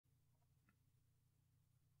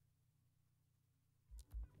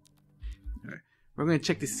we're gonna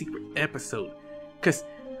check the secret episode. Cause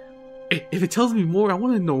if it tells me more, I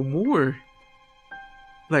want to know more.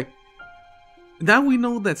 Like, now we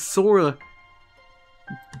know that Sora,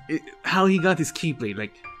 how he got his Keyblade.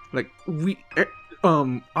 Like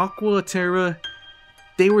Aqua, Terra,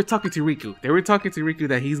 they were talking to Riku. They were talking to Riku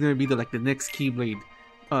that he's gonna be the next Keyblade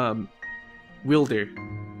wielder.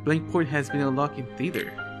 Blankport has been unlocked in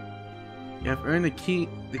Theater. You have earned the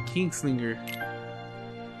Kingslinger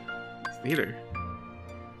Theater.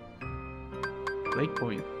 Lake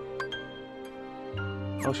Point.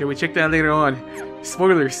 Oh, should we check that later on?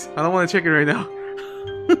 Spoilers. I don't want to check it right now.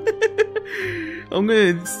 I'm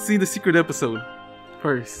gonna see the secret episode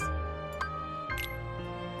first.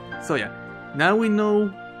 So yeah, now we know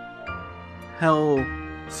how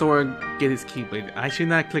Sora get his Keyblade. I should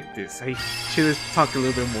not click this. I should have talked a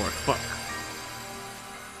little bit more. Fuck.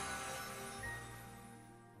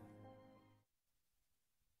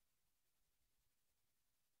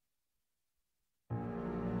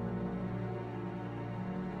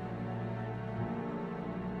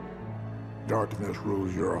 Darkness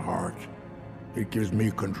rules your heart. It gives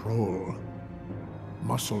me control.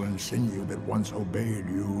 Muscle and sinew that once obeyed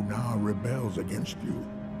you now rebels against you.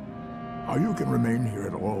 How you can remain here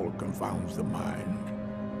at all confounds the mind.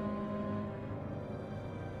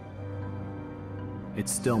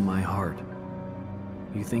 It's still my heart.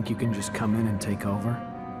 You think you can just come in and take over?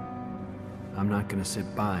 I'm not gonna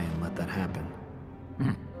sit by and let that happen.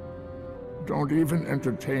 Don't even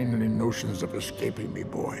entertain any notions of escaping me,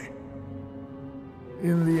 boy.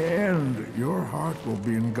 In the end, your heart will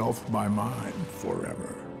be engulfed by mine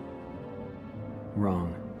forever.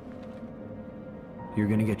 Wrong. You're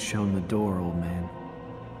gonna get shown the door, old man.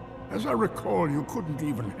 As I recall, you couldn't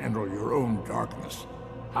even handle your own darkness.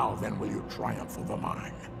 How then will you triumph over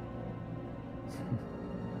mine?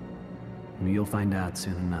 You'll find out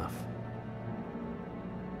soon enough.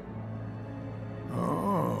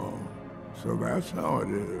 Oh, so that's how it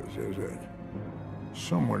is it?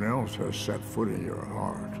 Someone else has set foot in your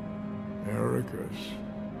heart. Eraqus,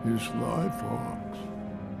 you sly fox.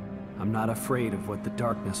 I'm not afraid of what the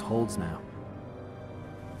darkness holds now.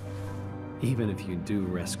 Even if you do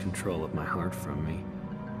wrest control of my heart from me.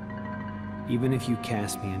 Even if you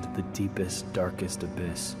cast me into the deepest, darkest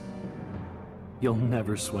abyss. You'll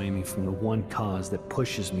never sway me from the one cause that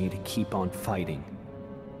pushes me to keep on fighting.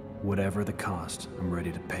 Whatever the cost, I'm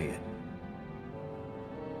ready to pay it.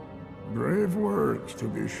 Brave words, to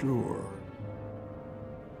be sure.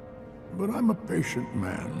 But I'm a patient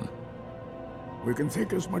man. We can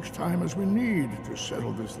take as much time as we need to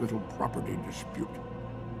settle this little property dispute.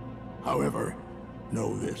 However,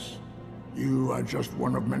 know this. You are just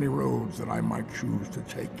one of many roads that I might choose to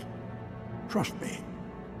take. Trust me,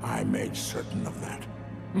 I made certain of that.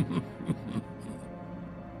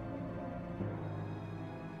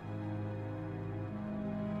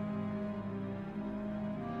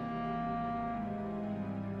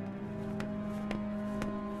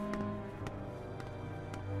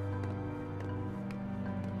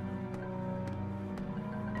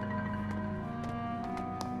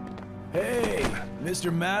 Hey,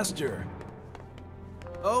 Mr. Master.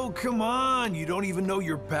 Oh, come on, you don't even know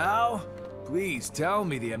your pal? Please tell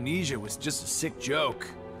me the amnesia was just a sick joke.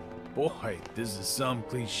 Boy, this is some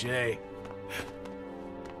cliche.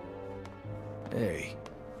 Hey,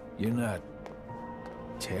 you're not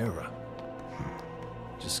Terra.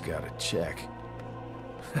 Just gotta check.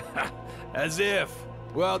 As if.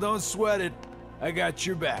 Well, don't sweat it. I got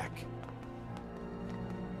your back.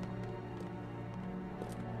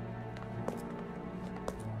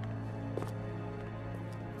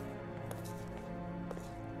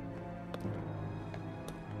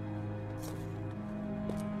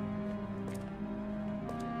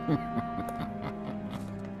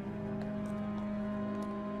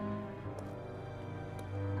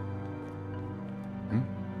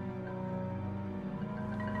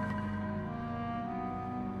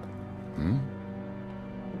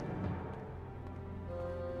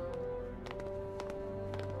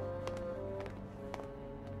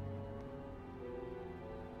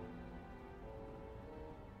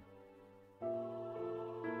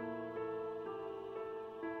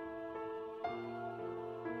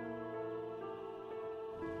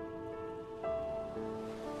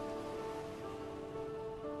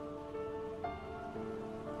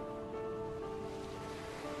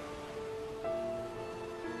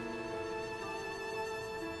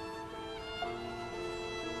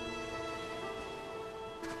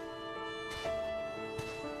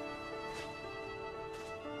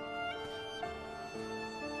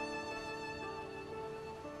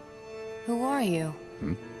 Who are you?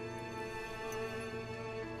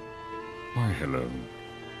 Why, hello.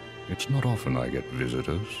 It's not often I get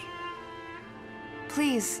visitors.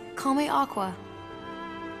 Please, call me Aqua.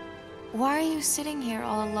 Why are you sitting here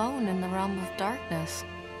all alone in the realm of darkness?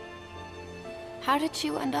 How did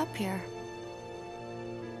you end up here?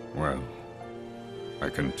 Well, I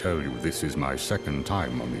can tell you this is my second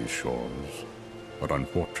time on these shores, but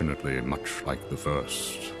unfortunately, much like the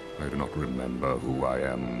first, I do not remember who I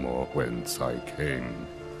am or whence I came.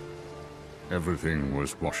 Everything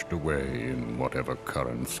was washed away in whatever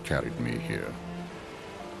currents carried me here.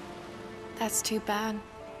 That's too bad.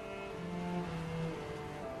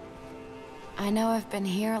 I know I've been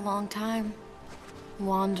here a long time,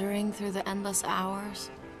 wandering through the endless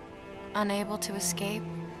hours, unable to escape.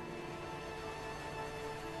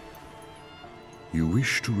 You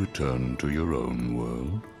wish to return to your own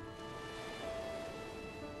world?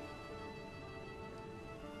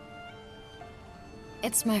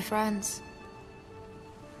 It's my friends.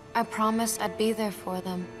 I promised I'd be there for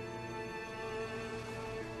them.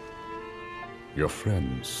 Your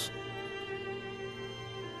friends?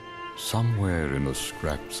 Somewhere in the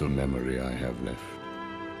scraps of memory I have left,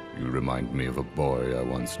 you remind me of a boy I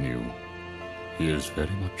once knew. He is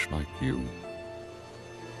very much like you.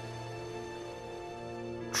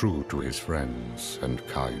 True to his friends and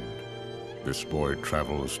kind, this boy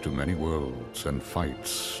travels to many worlds and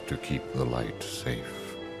fights to keep the light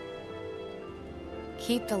safe.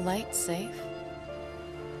 Keep the light safe?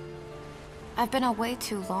 I've been away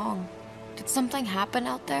too long. Did something happen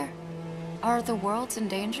out there? Are the worlds in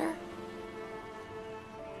danger?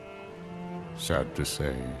 Sad to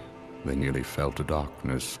say, they nearly fell to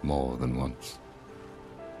darkness more than once.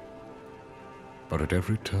 But at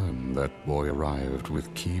every turn, that boy arrived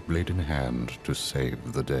with Keyblade in hand to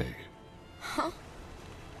save the day. Huh?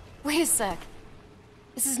 Wait a sec.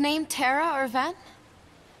 Is his name Terra or Ven?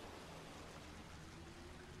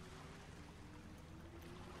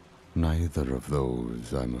 Neither of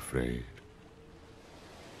those, I'm afraid.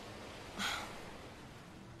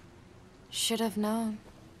 Should have known.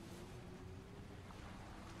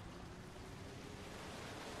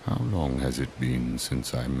 How long has it been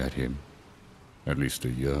since I met him? At least a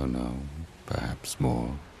year now, perhaps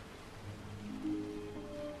more.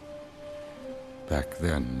 Back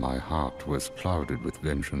then, my heart was clouded with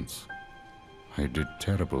vengeance. I did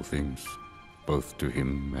terrible things, both to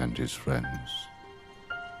him and his friends.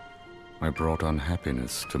 I brought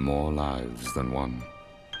unhappiness to more lives than one.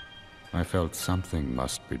 I felt something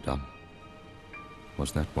must be done.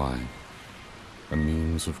 Was that why? A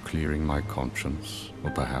means of clearing my conscience,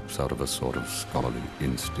 or perhaps out of a sort of scholarly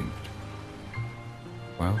instinct?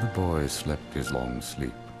 While the boy slept his long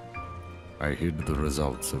sleep, I hid the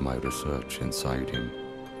results of my research inside him,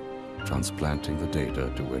 transplanting the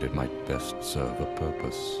data to where it might best serve a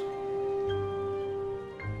purpose.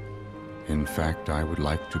 In fact, I would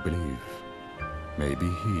like to believe maybe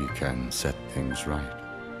he can set things right.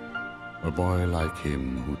 A boy like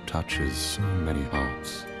him who touches so many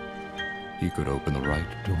hearts, he could open the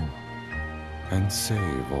right door and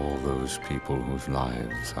save all those people whose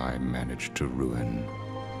lives I managed to ruin.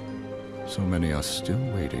 So many are still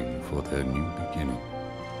waiting for their new beginning,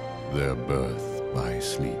 their birth by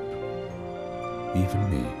sleep. Even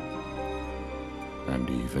me, and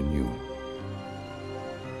even you.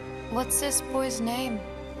 What's this boy's name?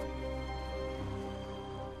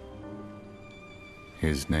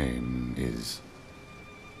 His name is...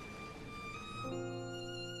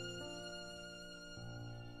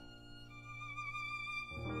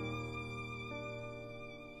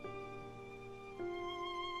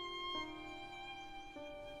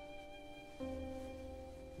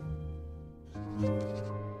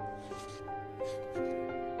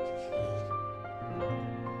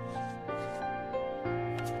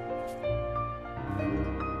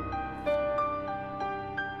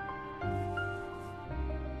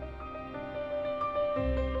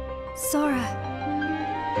 Sora.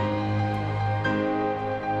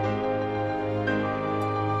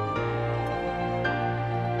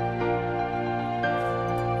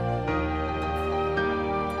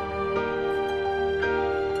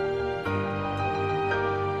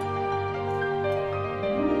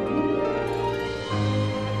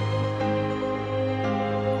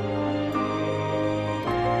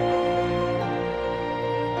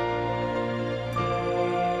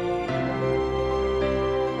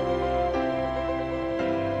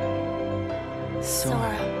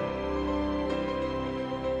 Sora.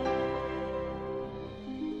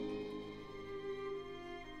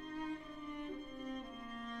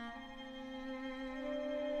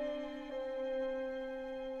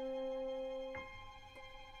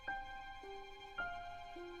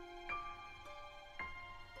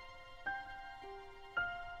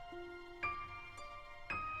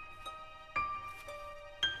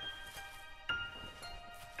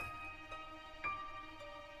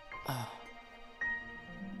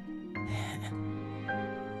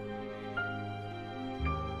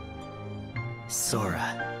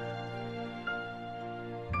 Sora.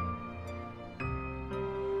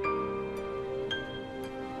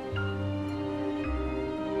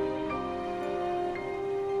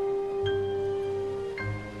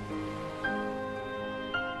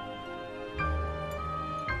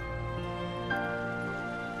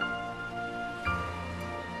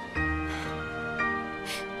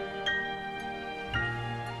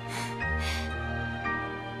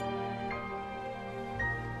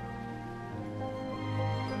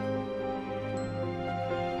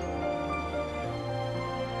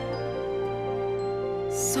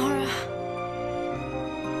 Sora.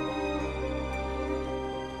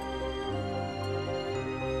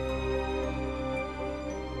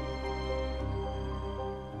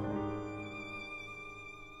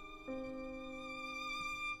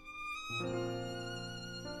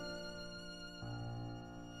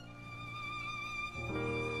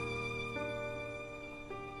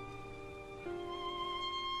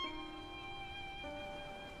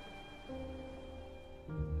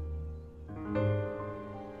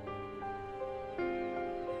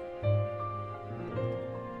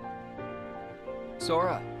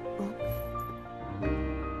 Sora.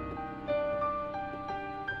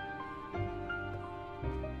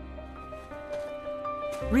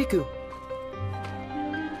 Riku!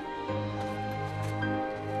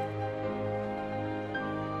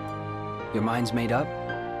 Your mind's made up?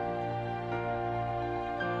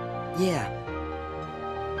 Yeah.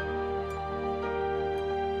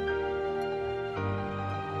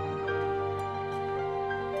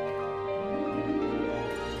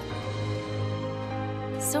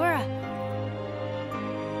 Sora.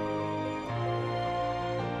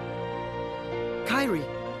 Kairi!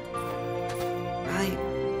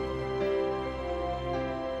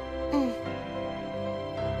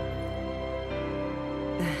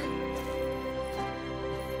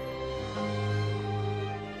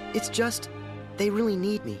 It's just, they really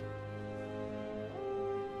need me.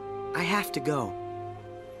 I have to go.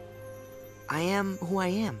 I am who I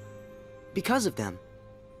am. Because of them.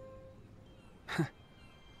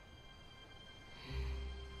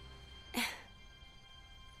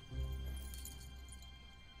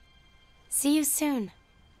 See you soon.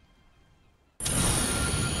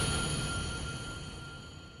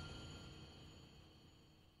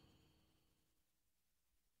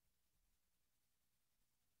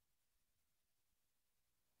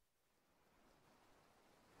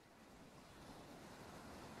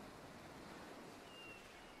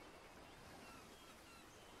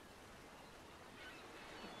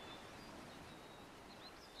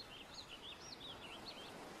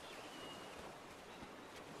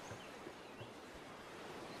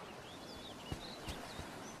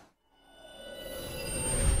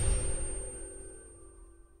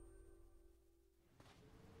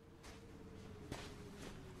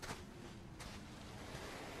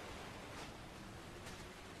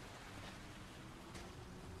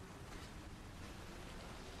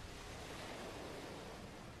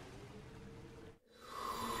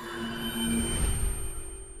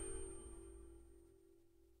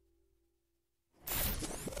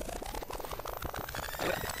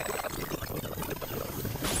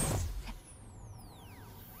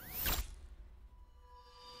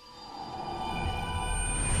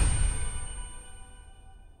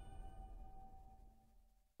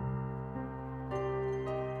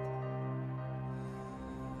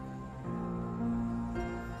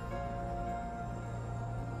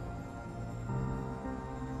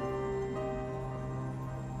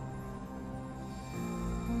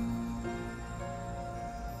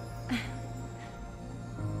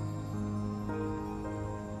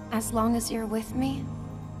 As long as you're with me,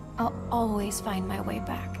 I'll always find my way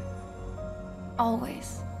back.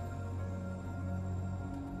 Always.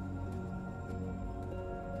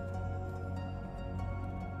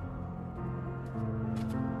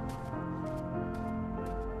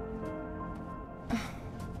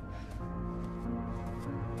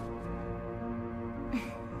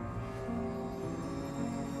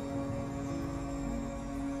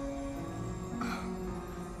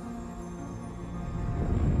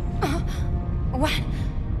 What?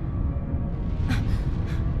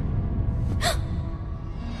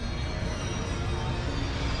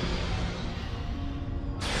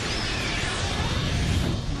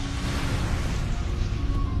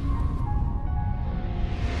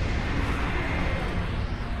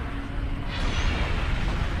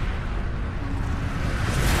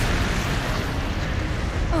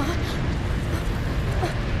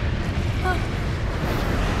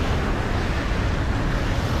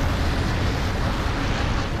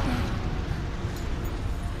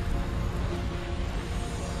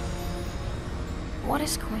 What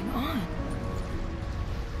is going on?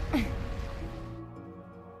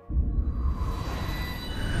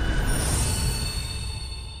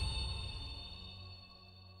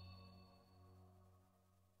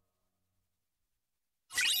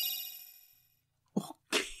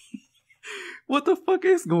 What the fuck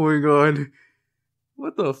is going on?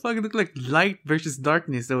 What the fuck? It looks like light versus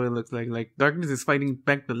darkness, though. It looks like darkness is fighting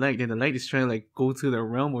back the light, and the light is trying to like go to the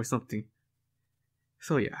realm or something.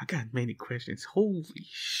 So yeah, I got many questions. Holy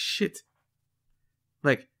shit!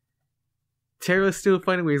 Like, Terra's still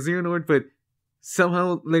fighting with Xehanort, but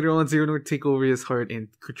somehow later on Xehanort take over his heart and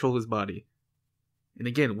control his body. And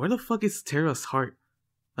again, where the fuck is Terra's heart?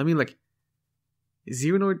 I mean, like,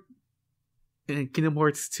 Xehanort and Kingdom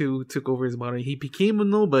Hearts 2 took over his body. He became a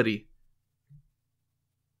nobody.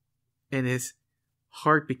 And his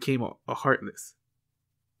heart became a heartless.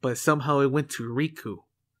 But somehow it went to Riku.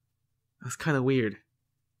 That's kind of weird.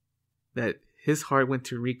 That his heart went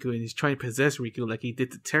to Riku and he's trying to possess Riku like he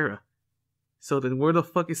did to Terra. So then where the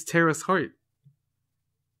fuck is Terra's heart?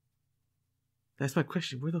 That's my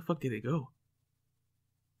question. Where the fuck did it go?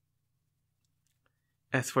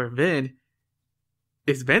 As for Ven,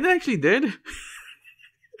 is Ven actually dead?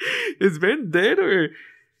 Is Ven dead or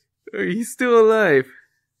he's still alive?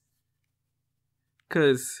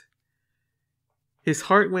 Cause his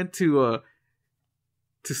heart went to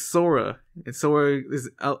Sora, and Sora is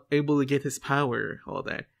able to get his power, all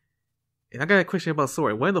that. And I got a question about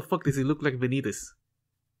Sora. Why the fuck does he look like Vanitas?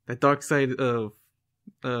 The dark side of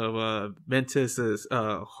Ventus's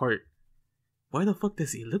heart. Why the fuck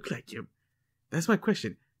does he look like him? That's my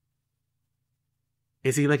question.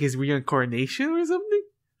 Is he like his reincarnation or something?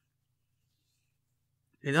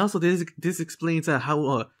 And also, this explains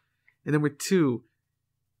how in number 2,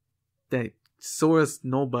 that Sora's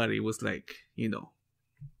nobody was like, you know,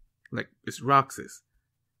 like it's Roxas.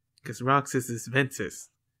 Because Roxas is Ventus.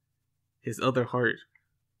 His other heart.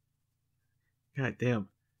 God damn.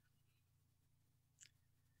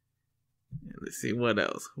 Let's see, what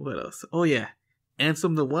else? Oh yeah.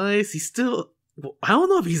 Ansem the Wise, he's still... I don't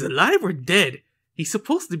know if he's alive or dead. He's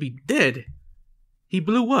supposed to be dead. He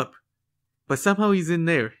blew up. But somehow he's in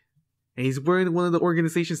there. And he's wearing one of the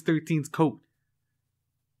Organization's 13's coat.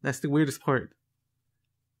 That's the weirdest part.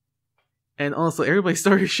 And also, everybody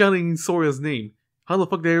started shouting Sora's name. How the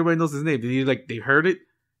fuck did everybody know his name? Did they heard it?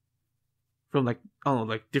 From like, I don't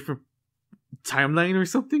know, like different timeline or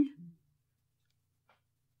something?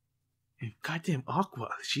 And goddamn Aqua,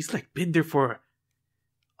 she's like been there for...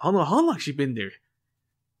 I don't know how long she's been there.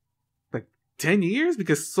 Like 10 years?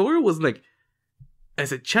 Because Sora was like...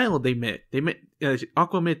 As a child they met.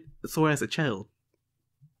 Aqua met Sora as a child.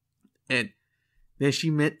 And then she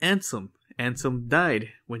met Ansem. Ansem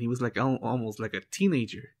died when he was like almost like a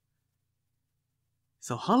teenager.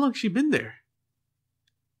 So how long she been there?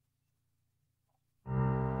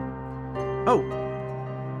 Oh.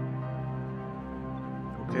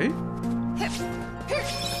 Okay.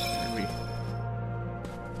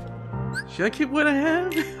 Should I keep what I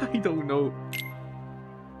have? I don't know.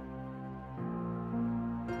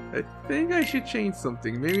 I think I should change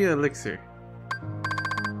something. Maybe an elixir.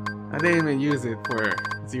 I didn't even use it for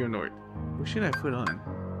Xehanort. What should I put on?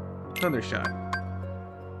 Thundershot.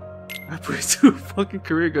 I put 2 fucking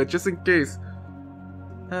Kuriga just in case.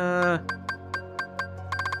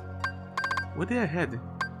 What did I had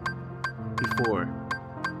before?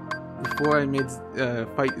 Before I made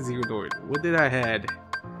fight Xehanort. What did I had?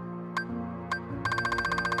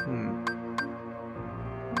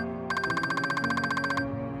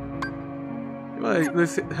 Well,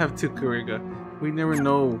 let's have 2 Kuriga. We never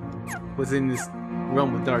know what's in this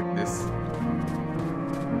realm of darkness.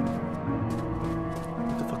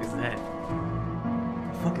 What the fuck is that?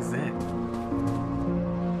 What the fuck is that?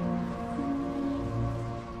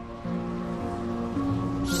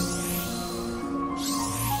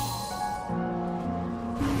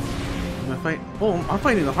 Am I fighting? Oh, I'm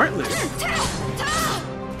fighting the Heartless.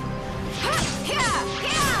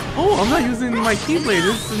 Oh, I'm not using my Keyblade.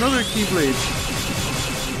 This is another Keyblade.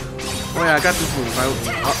 Oh yeah, I got this move.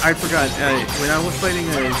 I forgot. When I was fighting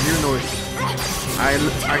Xehanort,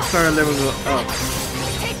 I started leveling up.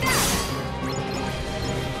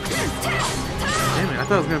 Damn it, I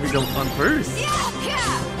thought I was gonna be done on first.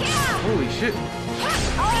 Holy shit.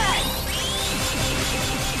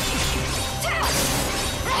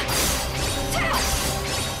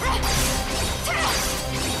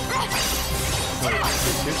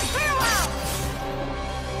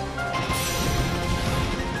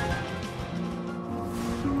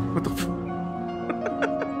 What the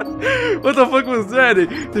What the fuck was that?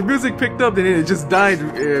 The music picked up and then it just died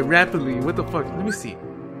rapidly. What the fuck? Let me see.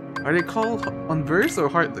 Are they called Unversed or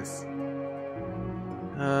Heartless?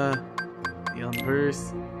 The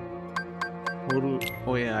Unversed.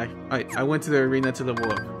 Oh yeah, I went to the arena to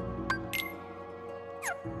level up.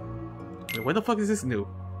 Wait, what the fuck is this new?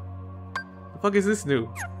 The fuck is this new?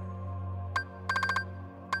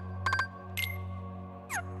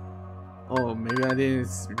 Oh, maybe I didn't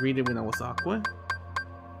read it when I was Aqua?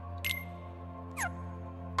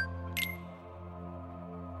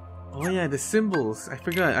 Oh yeah, the symbols. I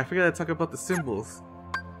forgot to talk about the symbols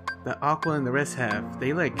that Aqua and the rest have.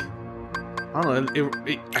 They like, I don't know,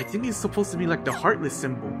 I think it's supposed to be like the Heartless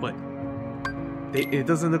symbol, but it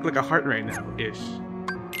doesn't look like a heart right now, ish.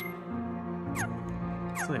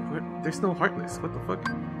 It's like, there's no Heartless, what the fuck?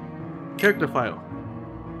 Character file.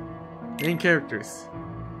 Main characters.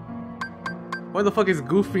 Why the fuck is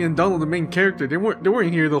Goofy and Donald the main character? They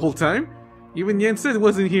weren't here the whole time. Even Yen Sid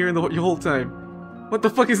wasn't here the whole time. What the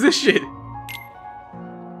fuck is this shit?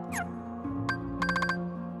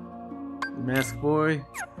 Mask Boy.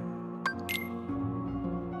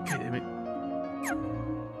 God damn it.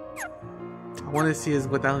 I want to see his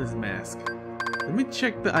without his mask. Let me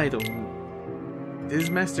check the item. This is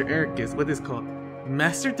Master Ericus. What is it called?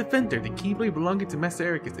 Master Defender. The Keyblade belonging to Master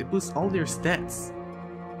Ericus. It boosts all your stats.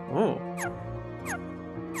 Oh.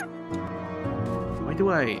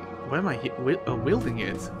 Why am I wielding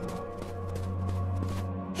it?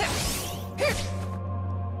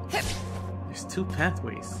 There's two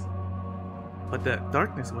pathways. But the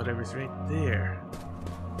darkness, whatever's right there.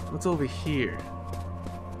 What's over here?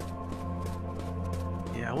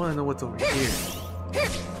 Yeah, I want to know what's over here.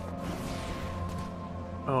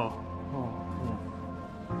 Oh.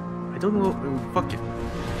 I don't know. Fuck it.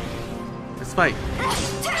 Let's fight.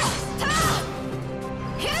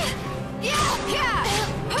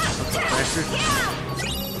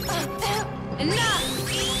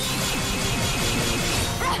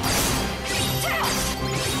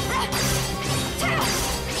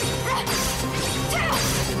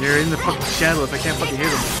 They're in the fucking shadows. I can't fucking hit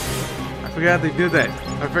them. I forgot they do that.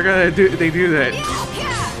 I forgot they do that.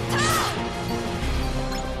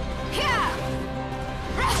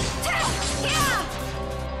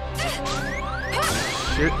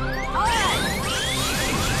 Shit.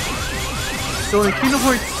 So in Kingdom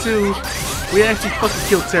Hearts 2, we actually fucking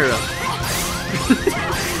killed Terra.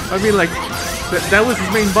 I mean, like, that was his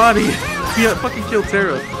main body. He fucking killed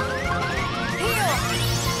Terra.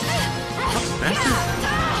 Bastard.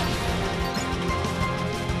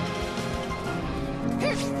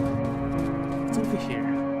 What's over here?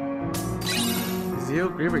 Zeo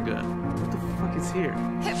Graver Gun. What the fuck is here?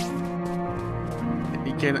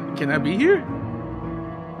 Can I be here?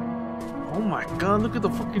 Oh my god, look at the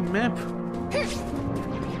fucking map.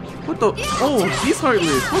 What the? Oh, he's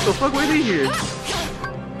Heartless. What the fuck? Why are they here?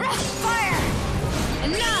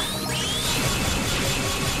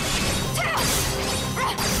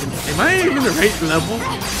 Am I even in the right level?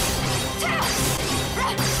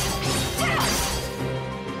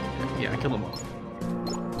 Yeah, I killed them all.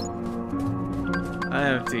 I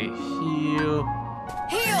have to heal.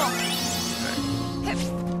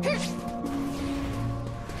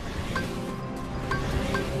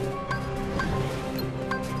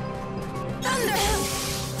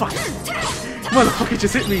 Fuck! Motherfucker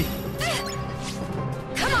just hit me!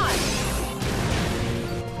 Come on!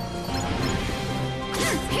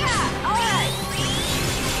 Yeah, alright!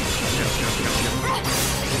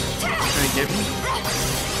 Trying to get me?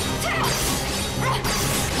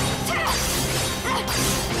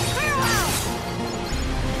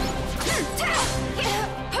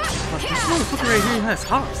 Fuck, this motherfucker right here has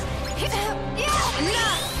hops.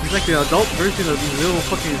 He's like the adult version of these little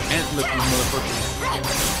fucking ant-looking motherfuckers.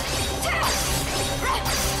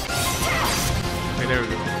 Okay, there we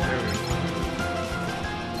go.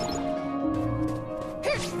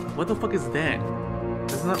 What the fuck is that?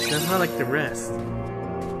 That's not like the rest.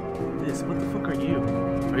 This, what the fuck are you?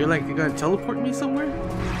 Are you like, you gonna teleport me somewhere?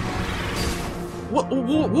 What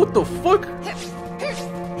the fuck?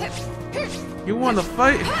 You wanna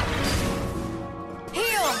fight?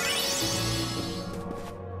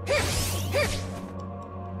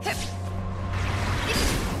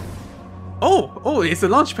 Oh, it's a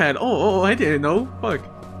launch pad. Oh, I didn't know. Fuck.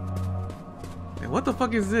 Man, what the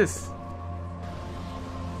fuck is this?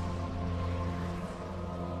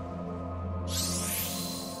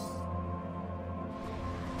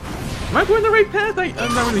 Am I going the right path?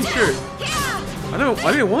 I'm not really sure. I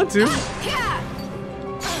didn't want to. How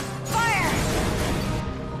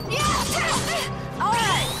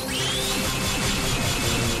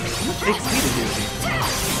much XP to do?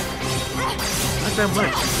 Not that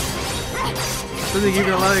much. So they give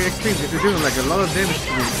you a lot of XP because they're doing like a lot of damage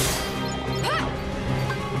to me.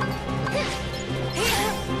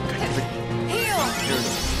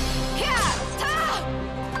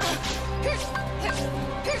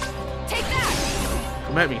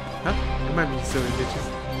 Come at me, huh? Come at me, you silly bitches.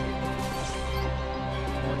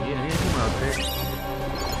 Oh, yeah, come out there.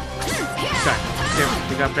 God damn it,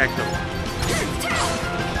 they got back though.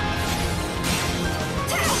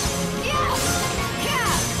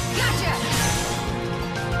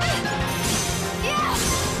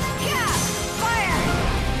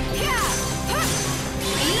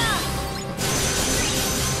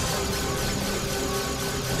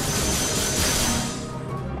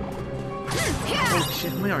 Oh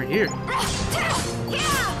shit, we are here.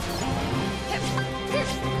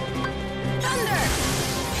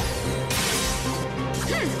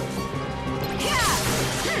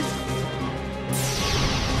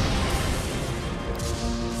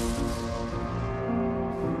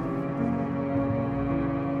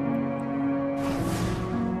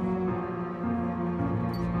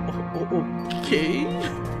 Okay.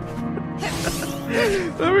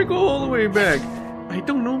 Let me go all the way back. I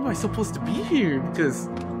don't know if I'm supposed to be here because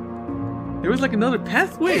there was like another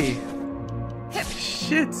pathway.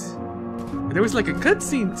 Shit. And there was like a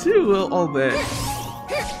cutscene too, all that.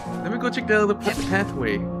 Let me go check the other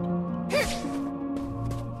pathway.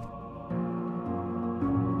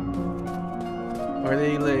 Are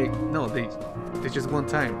they like, no, they just one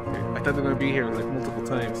time. I thought they're gonna be here like multiple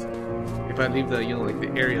times. If I leave the, you know, like the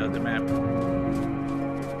area of the map.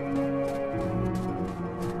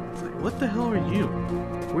 It's like, what the hell are you?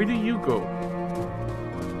 Where do you go?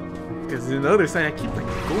 Because on the other side, I keep like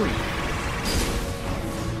going.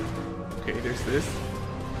 Okay, there's this.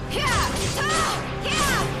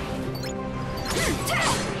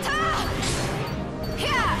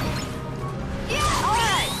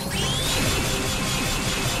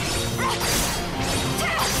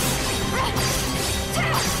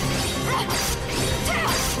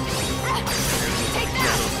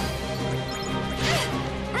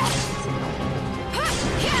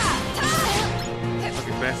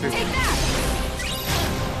 Bastard. Take that!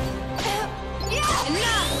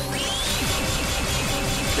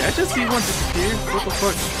 Did I just see one disappear? What the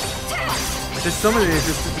fuck? I just summoned it and it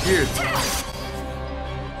just disappeared.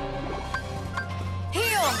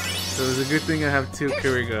 So it's a good thing I have two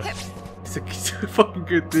Kuriga. It's a fucking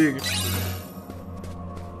good thing.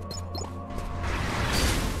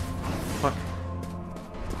 Fuck.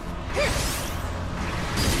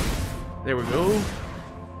 There we go.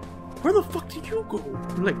 Where the fuck did you go?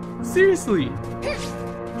 Like, seriously?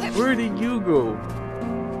 Where did you go?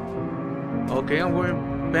 Okay, I'm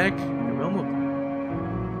going back.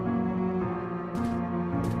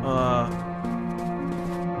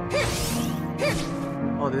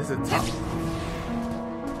 Oh, this is a top.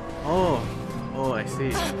 Oh, I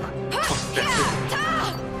see. Oh, that's it.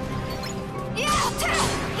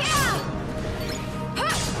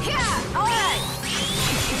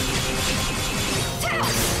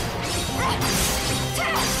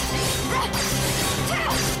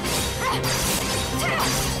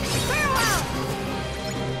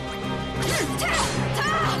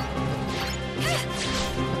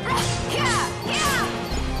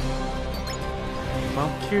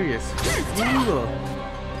 I'm curious.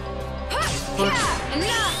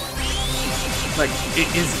 Like,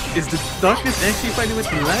 is the darkness actually fighting with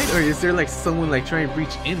the light, or is there like someone like trying to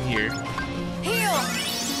reach in here?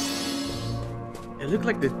 It looked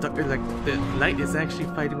like the light is actually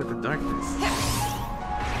fighting with the darkness.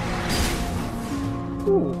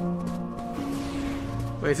 Ooh.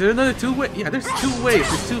 Wait, is there another two way? Yeah, there's two ways.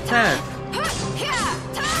 There's two paths.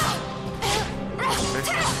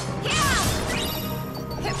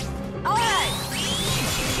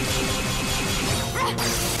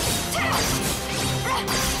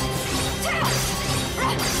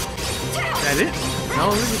 Is that it?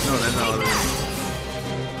 No, that's not all of it.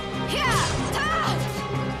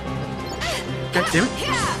 God damn it.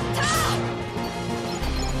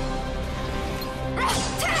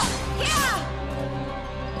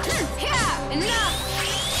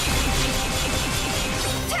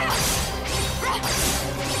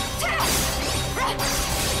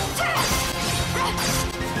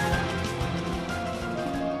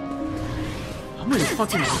 How many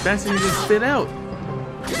fucking bastards did you spit out?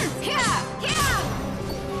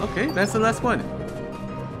 Okay, that's the last one.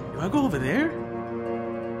 Do I go over there?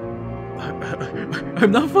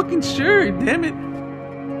 I'm not fucking sure, damn it.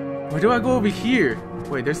 Or do I go over here?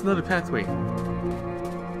 Wait, there's another pathway.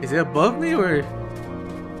 Is it above me or?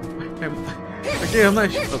 Okay, I'm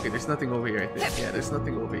not sure. Okay, there's nothing over here, I think. Yeah, there's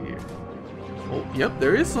nothing over here. Oh, yep,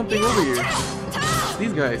 there is something over here.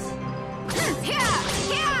 These guys.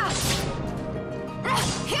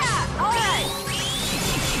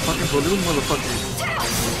 Fucking balloon motherfuckers. I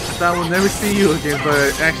thought I would never see you again,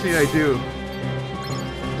 but actually I do.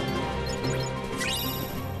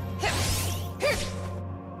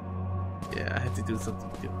 Yeah, I had to do something.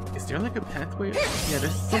 Is there like a pathway? Yeah,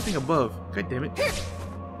 there's something above. God damn it. It's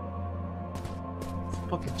a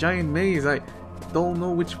fucking giant maze. I don't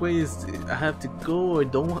know which way is I have to go or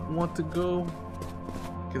don't want to go.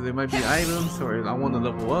 Because there might be items or I want to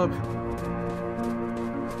level up.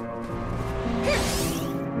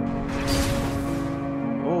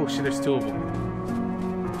 Oh shit, there's two of them.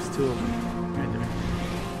 There's two of them. Right there.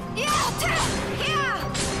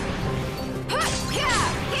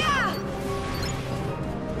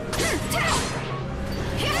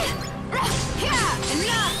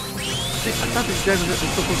 I thought these guys were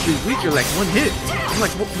supposed to be weaker, like one hit. I'm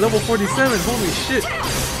like level 47, holy shit.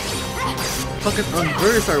 Fucking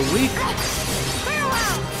Unversed are weak.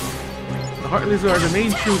 The Heartless are the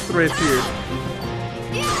main true threats here.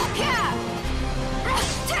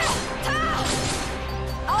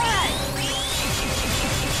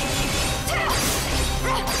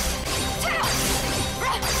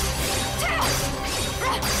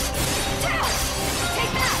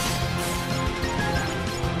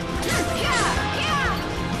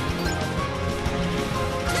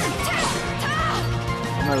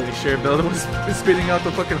 I'm not really sure if the other one's spitting out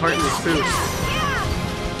the fucking Heartless too.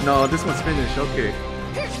 No, this one's finished, okay.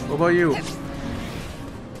 What about you?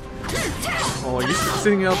 Oh, you're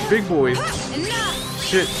sitting out the big boys.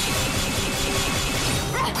 Shit.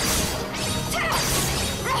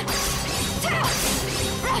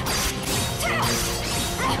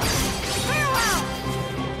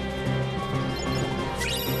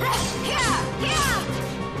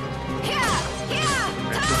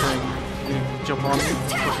 Jump on me,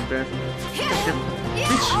 fucking bad.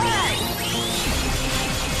 Bitch!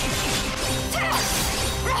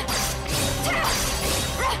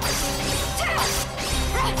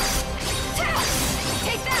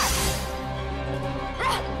 Take that!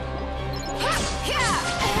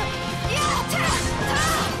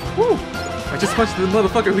 Woo! I just punched the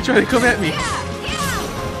motherfucker who tried to come at me.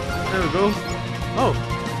 There we go. Oh.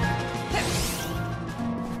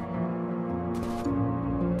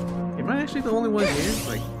 Am I actually the only one here?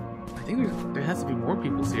 Like, I think there has to be more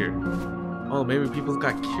people here. Oh, maybe people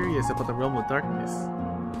got curious about the realm of darkness.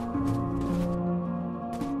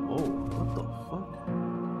 Oh, what the fuck?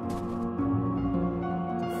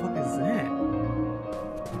 What the fuck is that?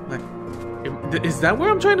 Like, is that where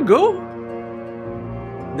I'm trying to go?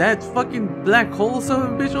 That fucking black hole son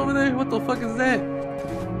of a bitch over there? What the fuck is that?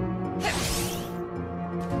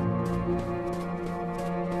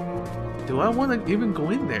 Do I want to even go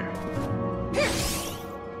in there?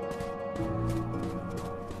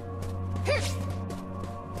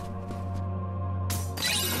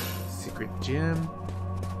 Secret gem.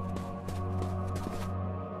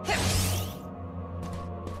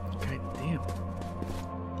 God damn.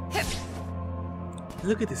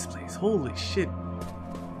 Look at this place. Holy shit.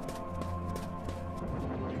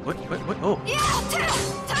 What? Oh.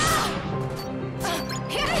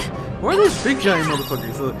 Where are those big giant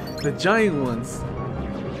motherfuckers? The giant ones.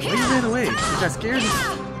 Why you ran away? You got scared?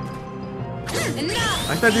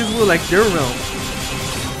 I thought these were like their realm.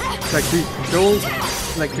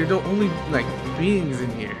 Like they're the only like beings in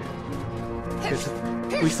here.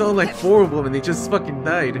 We saw like 4 of them and they just fucking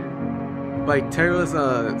died. By Terra's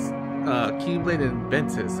Keyblade and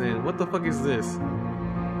Ventus. And what the fuck is this?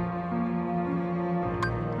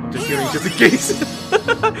 Just kidding, just in case.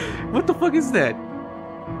 What the fuck is that?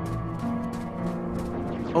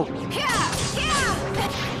 Oh.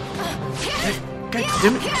 Hey, God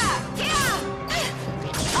damn it.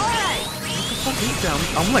 What the fuck is that?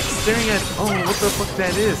 I'm like staring at. Oh, what the fuck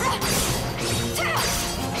that is?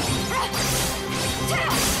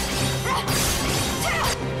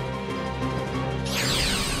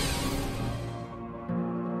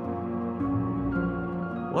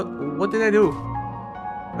 What did I do?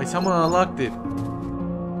 Like someone unlocked it.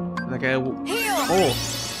 Like I.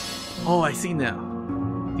 Oh, I see now.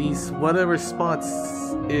 These whatever spots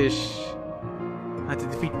ish. I have to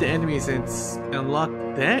defeat the enemies and unlock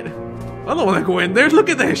that. I don't want to go in there. Look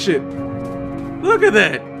at that shit. Look at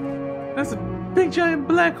that. That's a big giant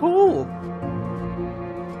black hole.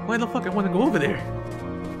 Why the fuck I want to go over there?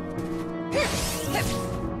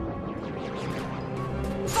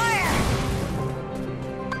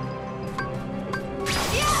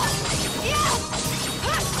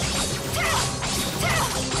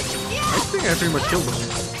 I think I pretty much killed them.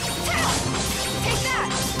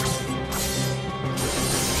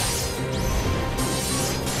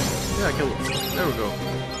 Yeah, I killed him. There we go.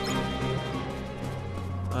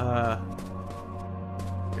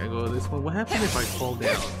 Gotta go this one. What happens if I fall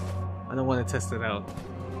down? I don't want to test it out.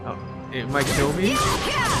 Oh, it might kill me.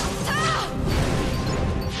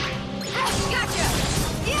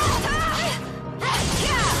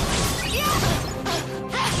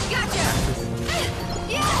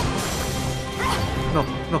 No,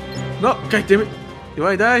 no, no! God damn it! Do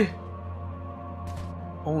I die?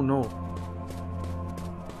 Oh no.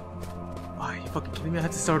 Oh, are you fucking kidding me? I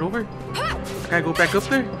had to start over? I gotta go back up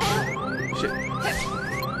there? Shit.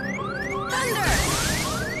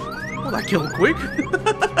 Oh, that killed him quick!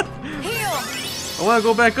 I wanna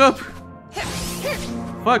go back up!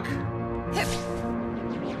 Fuck!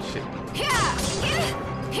 Shit.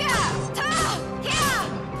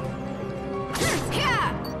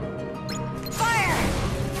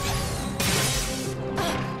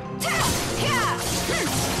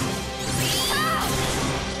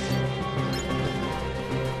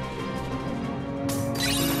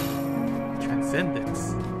 Transcendence.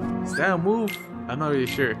 Is that a move? I'm not really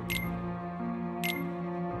sure.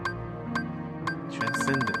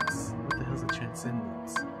 Transcendence. What the hell's a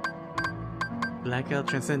transcendence? Blackout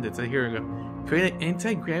transcendence. Here we go. Create an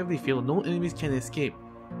anti-gravity field no enemies can escape.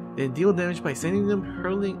 Then deal damage by sending them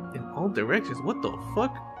hurling in all directions. What the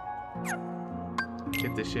fuck?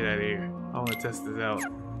 Get this shit out of here. I want to test this out.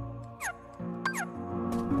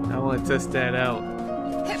 I want to test that out.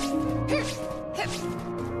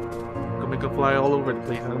 I'm gonna make them fly all over the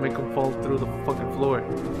place. I'm gonna make them fall through the fucking floor.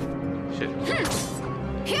 Shit.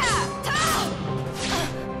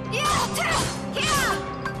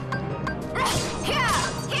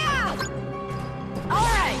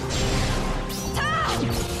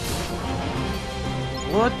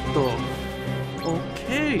 What the?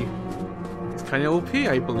 Okay. It's kind of OP,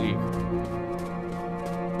 I believe.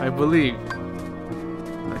 I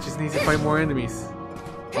just need to fight more enemies.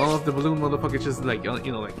 All of the balloon motherfuckers just like,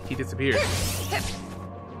 you know, like he disappeared.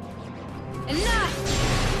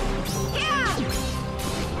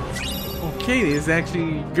 Okay, it's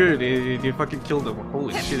actually good. They fucking killed him.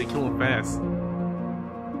 Holy shit, they killed him fast.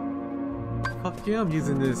 Fuck yeah, I'm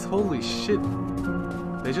using this. Holy shit.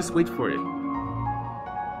 Let's just wait for it.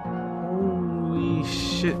 Holy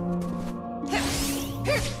shit.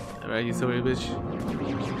 Alright, you sorry, bitch.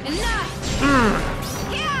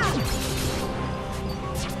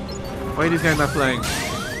 Why are these guys not flying?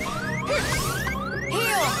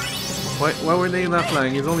 Why were they not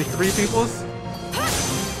flying? It's only 3 peoples?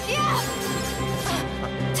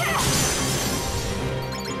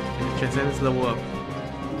 Transcendence level up.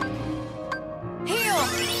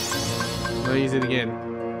 I'll use it again.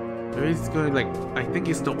 Where is it going? Like, I think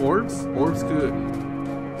it's the orbs. Orbs could.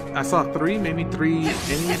 I saw 3, maybe 3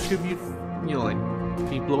 enemies could be, you know, like,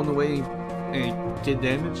 be blown away and get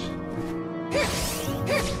damaged.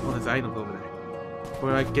 Oh, there's items over there.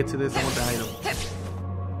 Before I get to this, I want the item.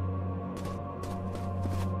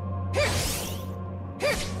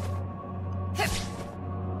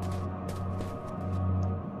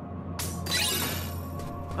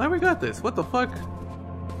 I already got this. What the fuck?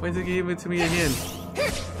 Why did it give it to me again?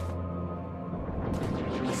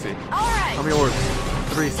 Let's see. How many orbs?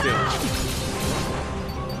 3 still.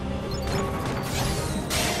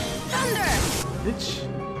 Thunder! Bitch.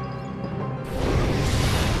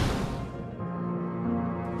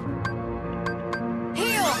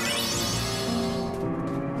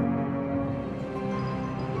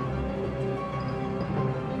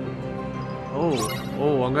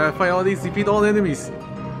 Oh, I'm gonna fight all these, defeat all the enemies.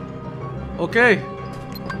 Okay.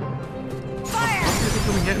 Fire! Is it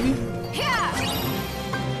coming at me? Yeah.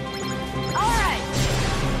 All right.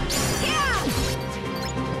 Yeah.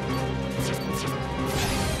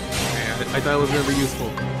 Okay, I thought it was gonna be useful.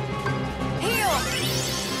 Heal.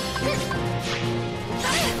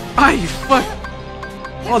 Ay, fuck!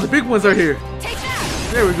 Oh, the big ones are here. Take that.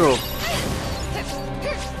 There we go.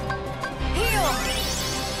 Heal.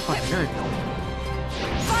 Fuck, man.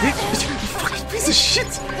 You fucking piece of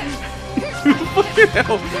shit! Fucking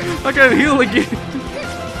hell! I gotta heal again!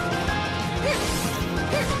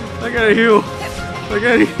 I gotta heal! I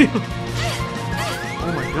gotta heal!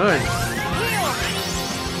 Oh my god!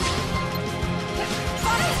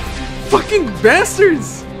 Fucking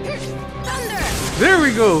bastards! Thunder. There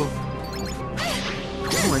we go!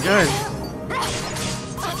 Oh my god!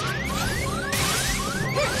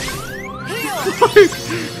 Heal.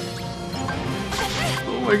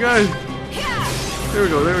 Oh my god! There we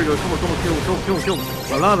go, there we go. Come on, kill him.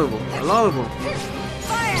 A lot of them.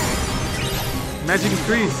 Fire. Magic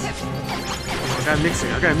increase. I gotta mix it.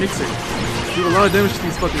 Do a lot of damage to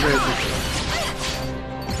these fucking bastards.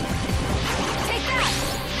 Take that.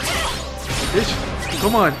 Bitch,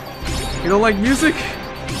 come on. You don't like music?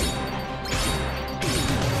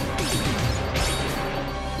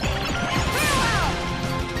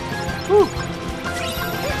 Woo.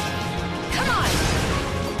 Come on!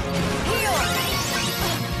 Heal!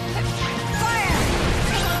 Fire!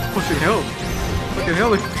 Fucking hell. Fucking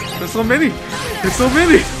hell, there's so many. There's so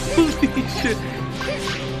many. Holy shit.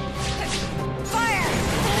 Fire!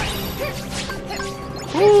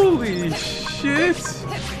 Holy shit.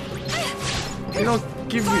 You don't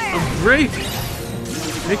give me a break.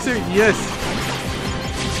 Mixer, yes.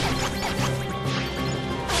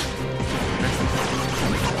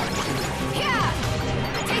 Yeah!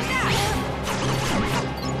 Take that!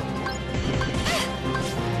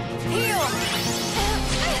 Heal!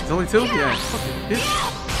 It's only two? Yeah. Fucking hit.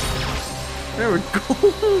 There we go.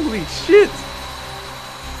 Holy shit.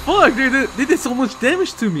 Fuck, they did so much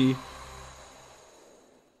damage to me.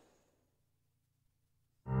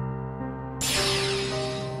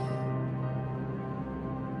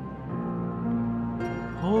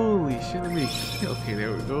 Holy shit, let me... Okay,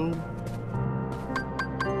 there we go.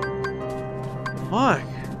 Fuck.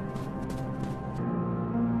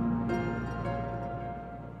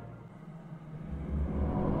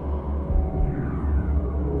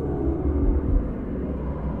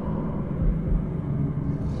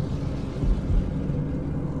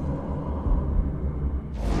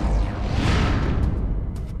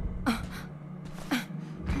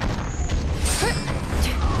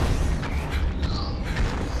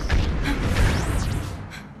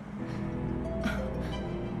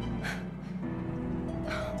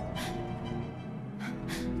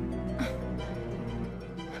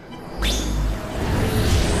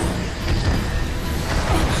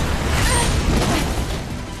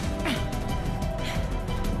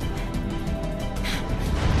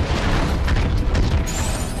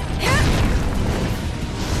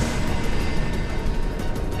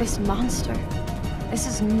 This monster. This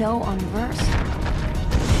is no Unverse.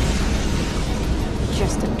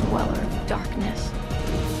 Just a dweller of darkness.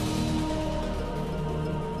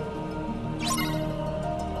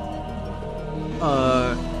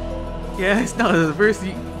 Yeah, it's not a verse.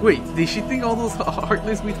 Wait, did she think all those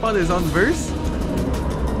heartless we thought is on verse?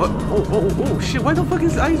 What? Oh, shit, why the fuck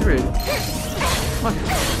is his eyes red? Fuck.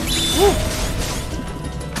 Whoa.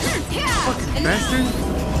 Fucking bastard.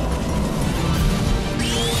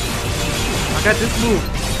 I got this move.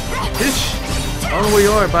 Bitch. I don't know where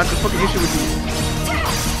you are, but I can fucking hit you with these.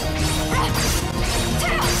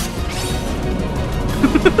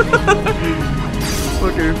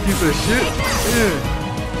 Fucking piece of shit. Yeah.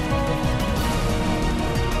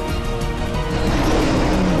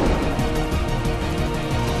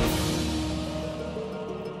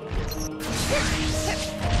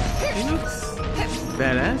 He looks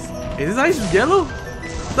badass. Is his eyes yellow?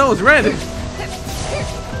 That was red.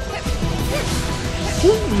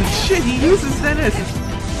 Holy shit, he uses that as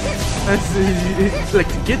like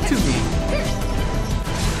to get to me.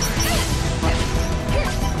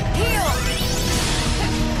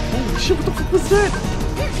 Holy shit, what the fuck was that?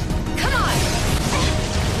 Come on!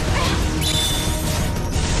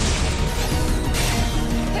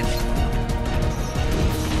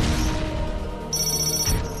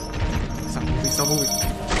 Stop moving, stop moving.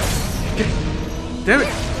 Okay. Damn it!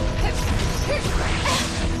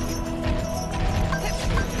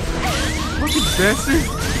 Fucking bastard!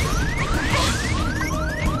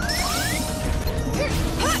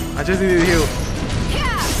 I just needed to heal.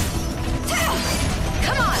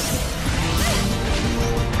 Come on!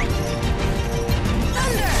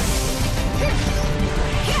 Thunder!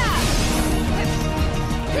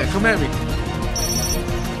 Yeah, come at me.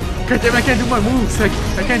 God damn, I can't do my moves. I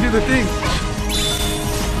can't do the thing.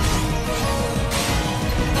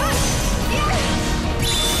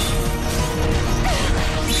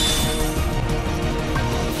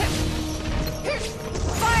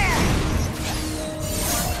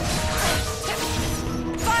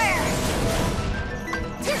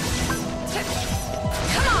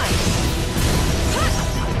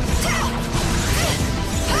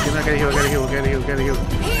 I gotta heal.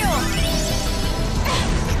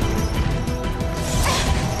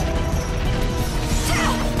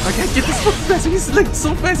 I can't get this fucking bastard. He's like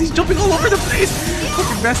so fast. He's jumping all over the place.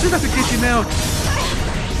 Fucking bastard, I have to get you now.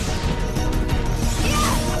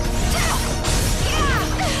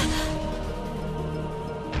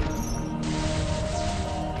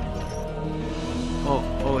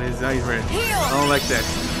 Oh, his eyes red. I don't like that.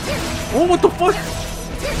 Oh, what the fuck?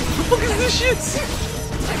 The fuck is this shit?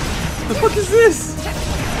 The fuck is this?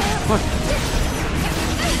 Fuck.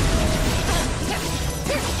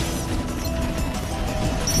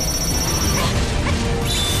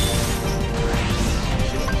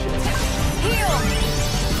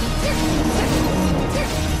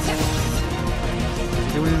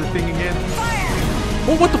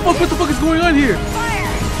 fuck? What the fuck is going on here?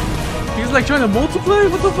 He's like trying to multiply?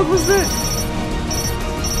 What the fuck was that?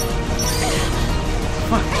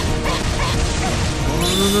 Fuck.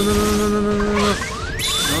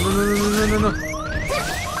 No. No.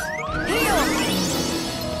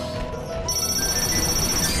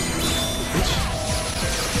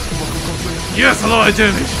 Yes, a lot of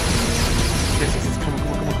damage! Yes, come on.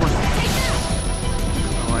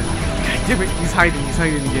 Oh, God damn it, he's hiding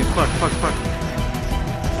again. Fuck.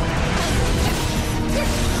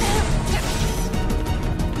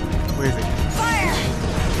 Where is it? Fire!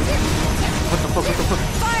 What the fuck?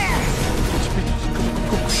 Fire!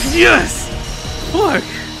 Go. Yes! Fuck!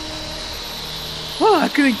 Wow, I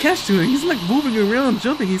couldn't catch to him. He's like moving around,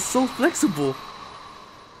 jumping. He's so flexible.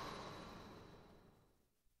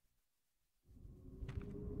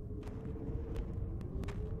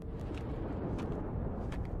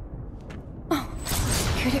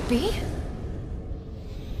 Could it be?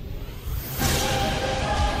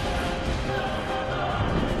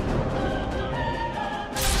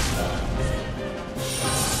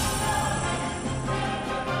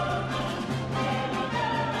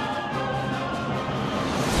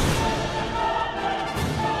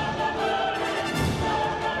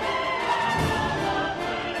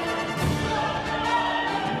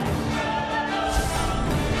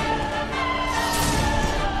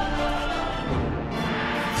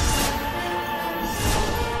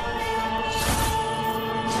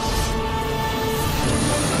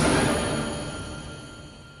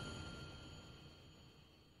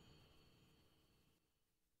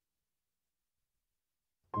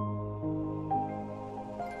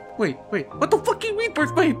 Wait, what the fuck do you mean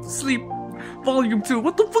Birth by Sleep Volume 2?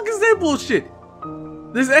 What the fuck is that bullshit?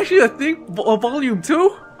 There's actually a thing, a Volume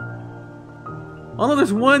 2? I know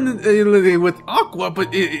there's one with Aqua,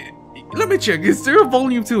 but let me check, is there a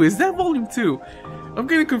Volume 2? Is that Volume 2? I'm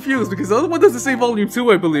getting confused because the other one doesn't say Volume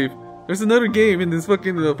 2, I believe. There's another game in this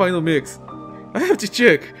fucking final mix. I have to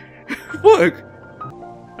check. Fuck!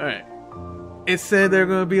 Alright. It said there's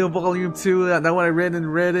gonna be a Volume 2, that's what I read in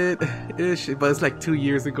Reddit-ish, but it's like 2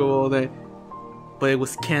 years ago, all that. But it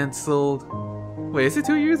was cancelled. Wait, is it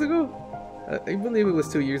 2 years ago? I believe it was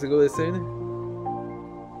 2 years ago, they said.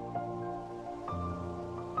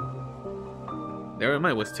 Never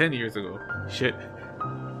mind, it was 10 years ago. Shit.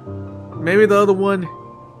 Maybe the other one,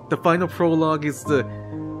 the final prologue, is the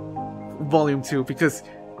Volume 2, because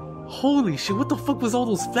holy shit, what the fuck was all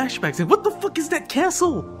those flashbacks and what the fuck is that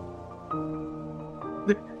castle?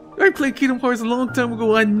 I played Kingdom Hearts a long time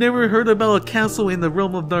ago. I never heard about a castle in the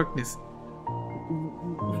Realm of Darkness.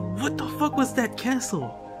 What the fuck was that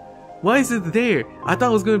castle? Why is it there? I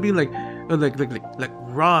thought it was gonna be like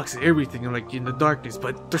rocks and everything, and like in the darkness.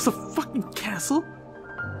 But there's a fucking castle.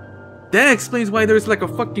 That explains why there's like a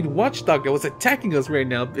fucking watchdog that was attacking us right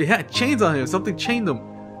now. It had chains on him. Something chained him.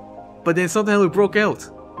 But then somehow it broke out.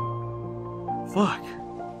 Fuck.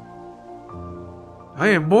 I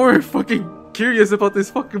am more fucking curious about this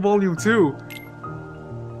fucking Volume 2.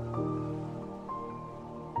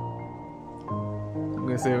 I'm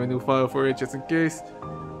gonna save a new file for it just in case.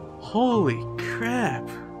 Holy crap.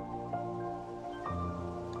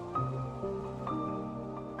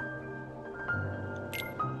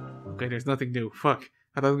 Okay, there's nothing new. Fuck.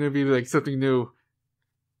 I thought it was gonna be like something new.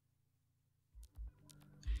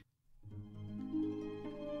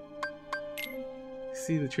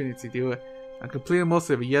 See the Trinity, do it. I completed most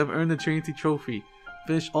of it. You have earned the Trinity Trophy.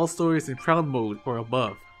 Finish all stories in Proud Mode or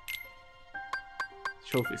above.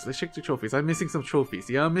 Trophies. Let's check the trophies. I'm missing some trophies.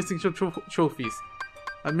 Yeah, I'm missing some trophies.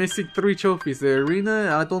 I'm missing 3 trophies. The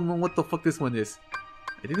arena, I don't know what the fuck this one is.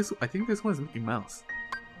 I think this one is Mickey Mouse.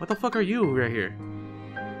 What the fuck are you right here?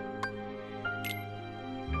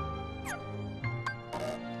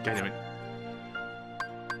 God damn it.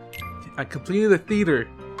 I completed the theater.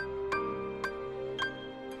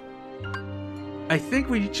 I think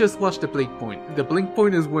we just watched the Blink Point. The Blink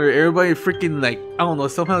Point is where everybody freaking like, I don't know,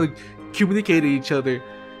 somehow communicated each other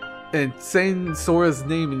and saying Sora's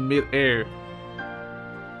name in mid-air.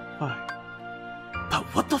 But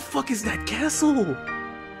what the fuck is that castle?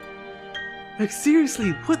 Like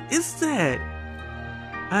seriously, what is that?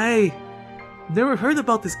 I never heard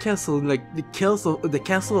about this castle, like the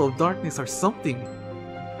castle of darkness or something.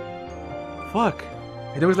 Fuck.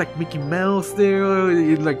 And there was like Mickey Mouse there,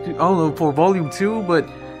 like I don't know, for Volume 2, but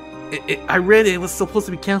I read it was supposed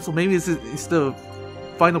to be cancelled. Maybe it's the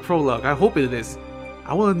final prologue. I hope it is.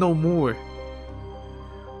 I want to know more.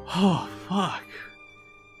 Oh fuck.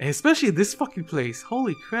 And especially this fucking place.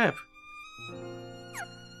 Holy crap.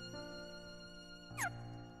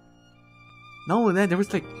 Not only that,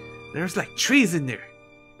 there's like trees in there.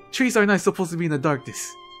 Trees are not supposed to be in the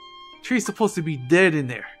darkness. tree's supposed to be dead in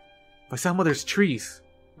there. But somehow there's trees.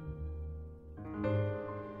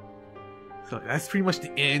 So that's pretty much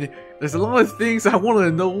the end. There's a lot of things I want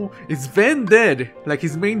to know. Is Ven dead? Like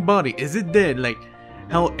his main body, is it dead? Like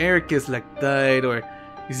how Ericus like died, or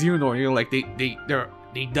Xehanort, you know, like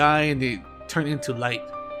they die and they turn into light,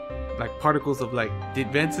 like particles of light.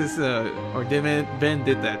 Did Ventus or did Ven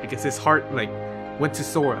did that because his heart like went to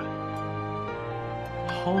Sora?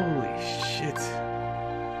 Holy shit!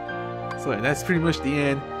 So that's pretty much the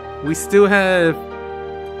end. We still have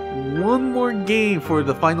one more game for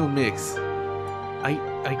the final mix.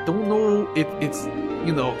 I don't know if it's,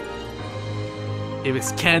 you know, if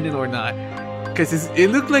it's canon or not, because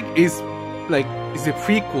it looked like it's a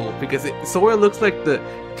prequel, because Sora looks like the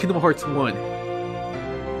Kingdom Hearts 1.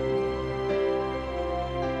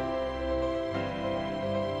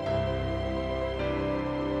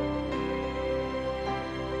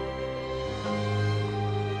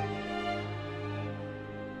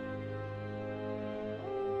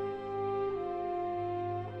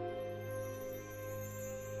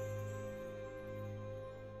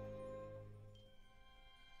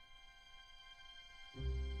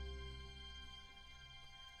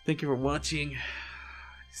 Thank you for watching.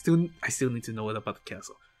 I still need to know what about the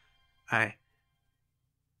castle.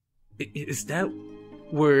 Is that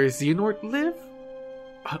where Xehanort live?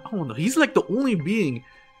 I don't know. He's like the only being.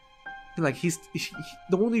 Like he's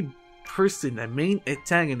the only person, the main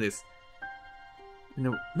antagonist.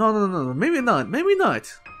 No. Maybe not. Maybe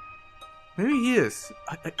not. Maybe he is.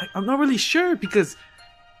 I'm not really sure, because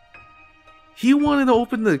he wanted to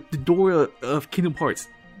open the door of Kingdom Hearts.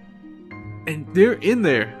 And they're in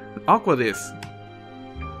there. Aqua is.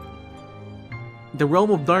 The Realm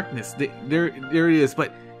of Darkness. There it is.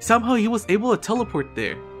 But somehow he was able to teleport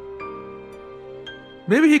there.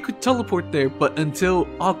 Maybe he could teleport there, but until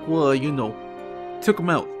Aqua, you know, took him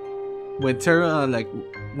out. When Terra like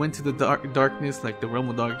went to the darkness, like the Realm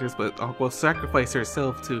of Darkness, but Aqua sacrificed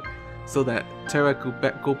herself so that Terra could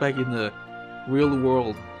go back in the real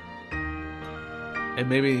world. And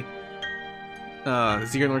maybe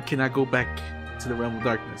Xehanort cannot go back to the Realm of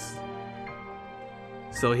Darkness,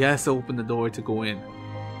 so he has to open the door to go in.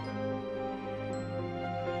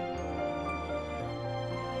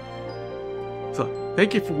 So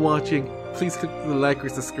thank you for watching. Please click the like or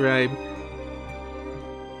subscribe,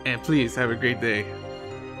 and please have a great day.